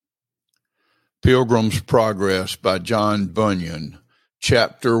Pilgrim's Progress by John Bunyan,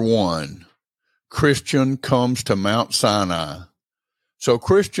 Chapter 1. Christian comes to Mount Sinai. So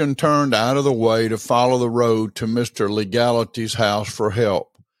Christian turned out of the way to follow the road to Mr. Legality's house for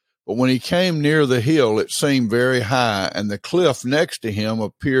help. But when he came near the hill, it seemed very high, and the cliff next to him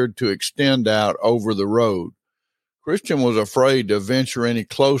appeared to extend out over the road. Christian was afraid to venture any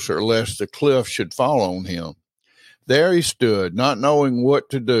closer lest the cliff should fall on him. There he stood, not knowing what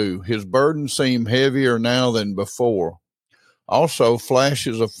to do. His burden seemed heavier now than before. Also,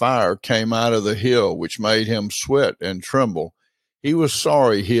 flashes of fire came out of the hill, which made him sweat and tremble. He was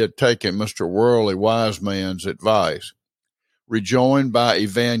sorry he had taken Mr. Worldly Wise Man's advice. Rejoined by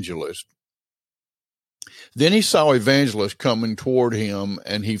Evangelist. Then he saw Evangelist coming toward him,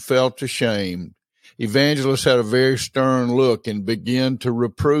 and he felt ashamed. Evangelist had a very stern look and began to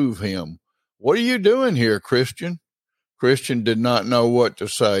reprove him. "What are you doing here, Christian?" Christian did not know what to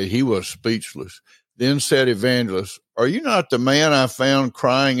say. He was speechless. Then said Evangelist, "Are you not the man I found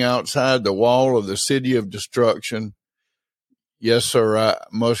crying outside the wall of the city of destruction?" "Yes, sir, I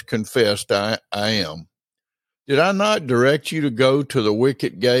must confess I am." "Did I not direct you to go to the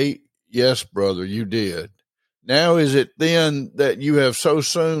wicket gate?" "Yes, brother, you did." "Now is it then that you have so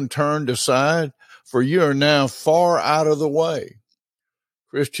soon turned aside? For you are now far out of the way."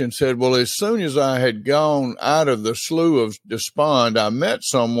 Christian said, "Well, as soon as I had gone out of the slough of despond, I met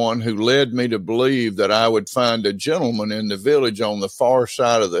someone who led me to believe that I would find a gentleman in the village on the far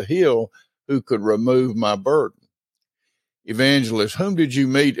side of the hill who could remove my burden." Evangelist, "Whom did you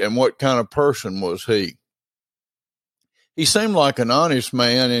meet, and what kind of person was he?" "He seemed like an honest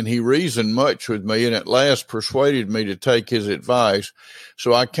man, and he reasoned much with me, and at last persuaded me to take his advice.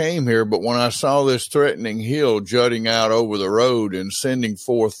 So I came here, but when I saw this threatening hill jutting out over the road and sending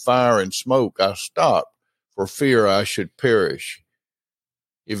forth fire and smoke, I stopped for fear I should perish."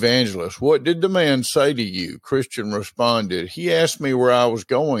 Evangelist, "What did the man say to you?" Christian responded, "He asked me where I was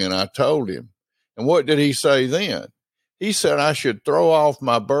going, and I told him." "And what did he say then?" "He said I should throw off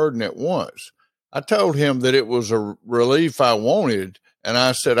my burden at once. I told him that it was a relief I wanted, and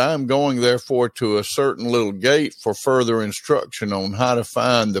I said, I am going therefore to a certain little gate for further instruction on how to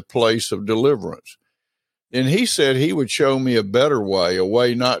find the place of deliverance. Then he said he would show me a better way, a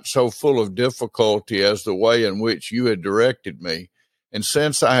way not so full of difficulty as the way in which you had directed me. And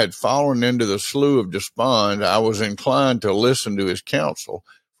since I had fallen into the slough of despond, I was inclined to listen to his counsel.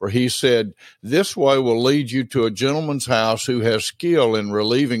 For he said, this way will lead you to a gentleman's house who has skill in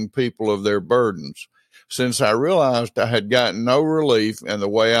relieving people of their burdens. Since I realized I had gotten no relief in the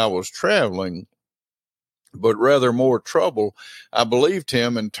way I was traveling, but rather more trouble, I believed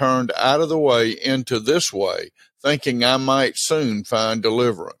him and turned out of the way into this way, thinking I might soon find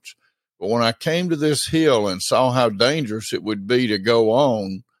deliverance. But when I came to this hill and saw how dangerous it would be to go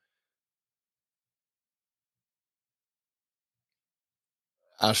on,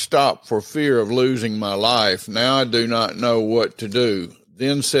 I stopped for fear of losing my life. Now I do not know what to do."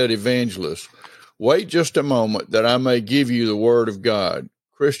 Then said Evangelist, "Wait just a moment that I may give you the word of God."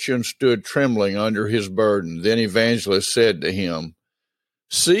 Christian stood trembling under his burden. Then Evangelist said to him,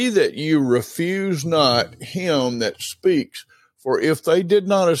 "See that you refuse not him that speaks, for if they did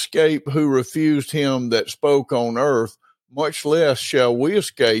not escape who refused him that spoke on earth, much less shall we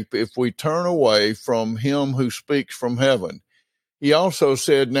escape if we turn away from him who speaks from heaven. He also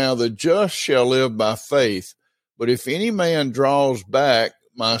said, now the just shall live by faith, but if any man draws back,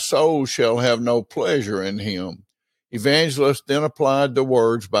 my soul shall have no pleasure in him." Evangelist then applied the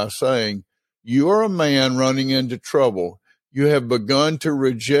words by saying, "You are a man running into trouble. You have begun to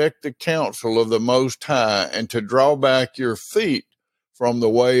reject the counsel of the Most High and to draw back your feet from the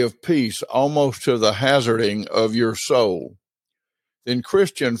way of peace, almost to the hazarding of your soul." Then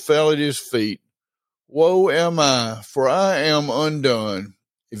Christian fell at his feet. "Woe am I, for I am undone."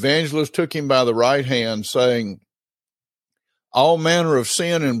 Evangelist took him by the right hand, saying, "All manner of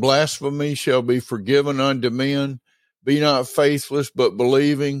sin and blasphemy shall be forgiven unto men. Be not faithless, but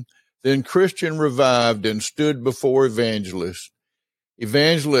believing." Then Christian revived and stood before Evangelist.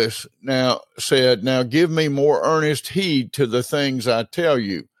 Evangelist now said, "Now give me more earnest heed to the things I tell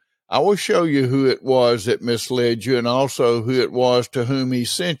you. I will show you who it was that misled you, and also who it was to whom he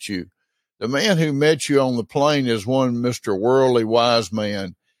sent you. The man who met you on the plain is one Mr. Worldly Wise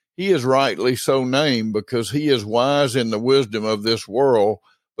Man. He is rightly so named because he is wise in the wisdom of this world,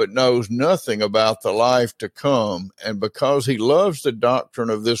 but knows nothing about the life to come, and because he loves the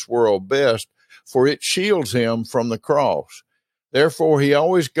doctrine of this world best, for it shields him from the cross. Therefore he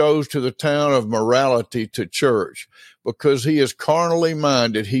always goes to the town of morality to church. Because he is carnally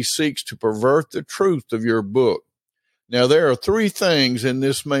minded, he seeks to pervert the truth of your book. Now, there are three things in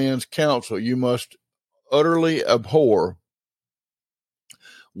this man's counsel you must utterly abhor.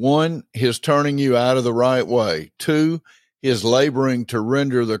 1, his turning you out of the right way. 2, his laboring to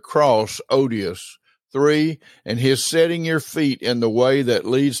render the cross odious. 3, and his setting your feet in the way that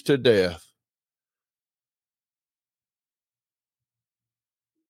leads to death.